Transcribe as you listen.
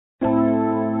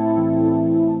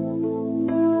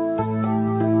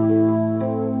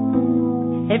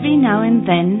every now and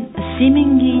then a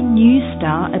seemingly new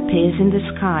star appears in the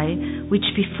sky, which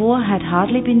before had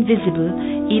hardly been visible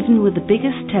even with the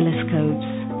biggest telescopes.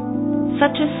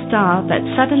 Such a star that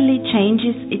suddenly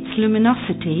changes its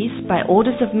luminosities by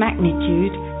orders of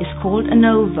magnitude is called a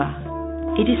nova.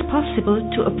 It is possible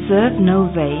to observe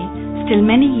novae still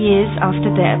many years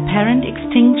after their apparent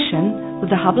extinction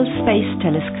with the Hubble Space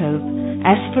Telescope,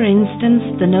 as for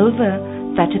instance the nova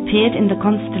that appeared in the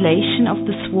constellation of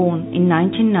the Swan in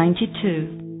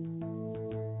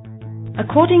 1992.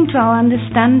 According to our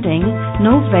understanding,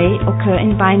 novae occur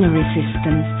in binary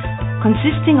systems,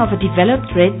 consisting of a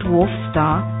developed red dwarf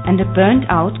star and a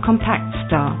burnt-out compact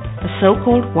star, a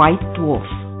so-called white dwarf.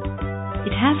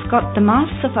 It has got the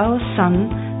mass of our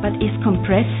Sun, but is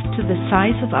compressed to the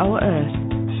size of our Earth.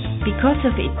 Because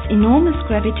of its enormous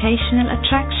gravitational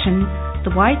attraction,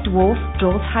 the white dwarf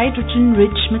draws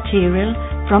hydrogen-rich material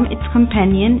from its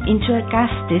companion into a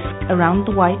gas disk around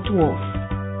the white dwarf.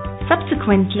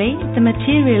 Subsequently, the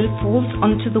material falls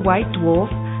onto the white dwarf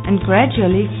and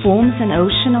gradually forms an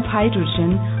ocean of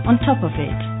hydrogen on top of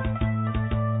it.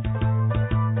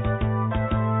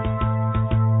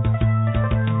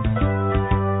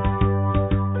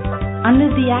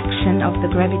 Under the action of the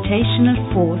gravitational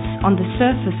force on the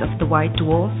surface of the white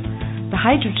dwarf, the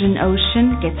hydrogen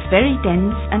ocean gets very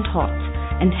dense and hot,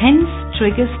 and hence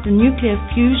triggers the nuclear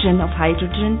fusion of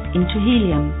hydrogen into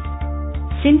helium.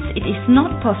 Since it is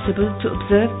not possible to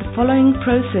observe the following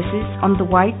processes on the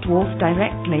white dwarf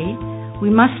directly, we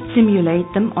must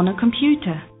simulate them on a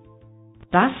computer.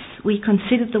 Thus, we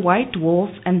consider the white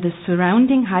dwarf and the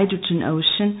surrounding hydrogen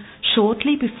ocean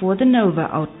shortly before the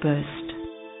nova outburst.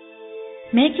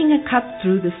 Making a cut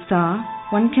through the star,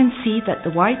 one can see that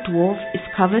the white dwarf is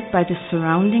covered by the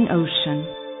surrounding ocean.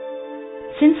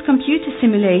 Since computer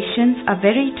simulations are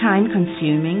very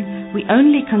time-consuming, we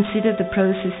only consider the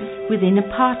processes within a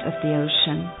part of the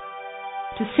ocean.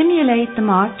 To simulate the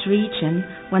marked region,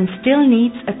 one still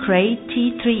needs a Cray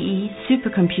T3E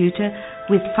supercomputer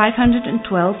with 512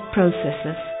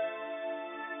 processors.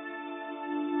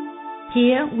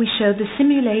 Here we show the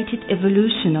simulated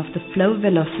evolution of the flow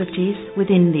velocities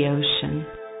within the ocean.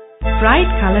 Bright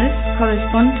colors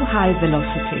correspond to high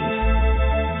velocities.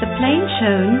 The plane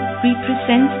shown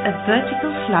represents a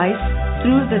vertical slice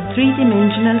through the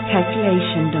three-dimensional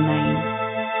calculation domain.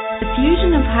 The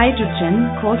fusion of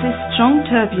hydrogen causes strong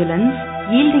turbulence,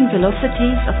 yielding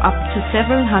velocities of up to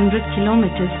several hundred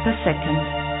kilometers per second.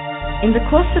 In the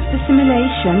course of the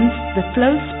simulations, the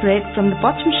flow spread from the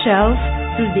bottom shelf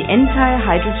through the entire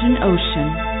hydrogen ocean.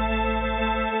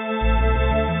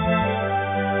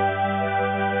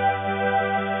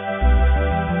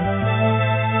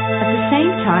 At the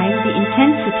same time, the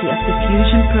intensity of the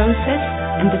fusion process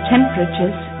and the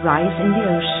temperatures rise in the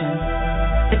ocean.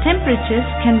 The temperatures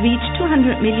can reach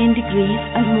 200 million degrees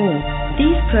and more.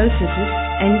 These processes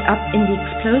end up in the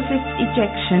explosive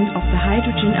ejection of the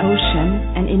hydrogen ocean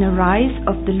and in a rise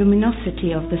of the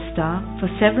luminosity of the star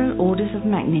for several orders of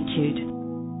magnitude.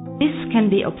 This can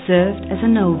be observed as a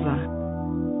nova.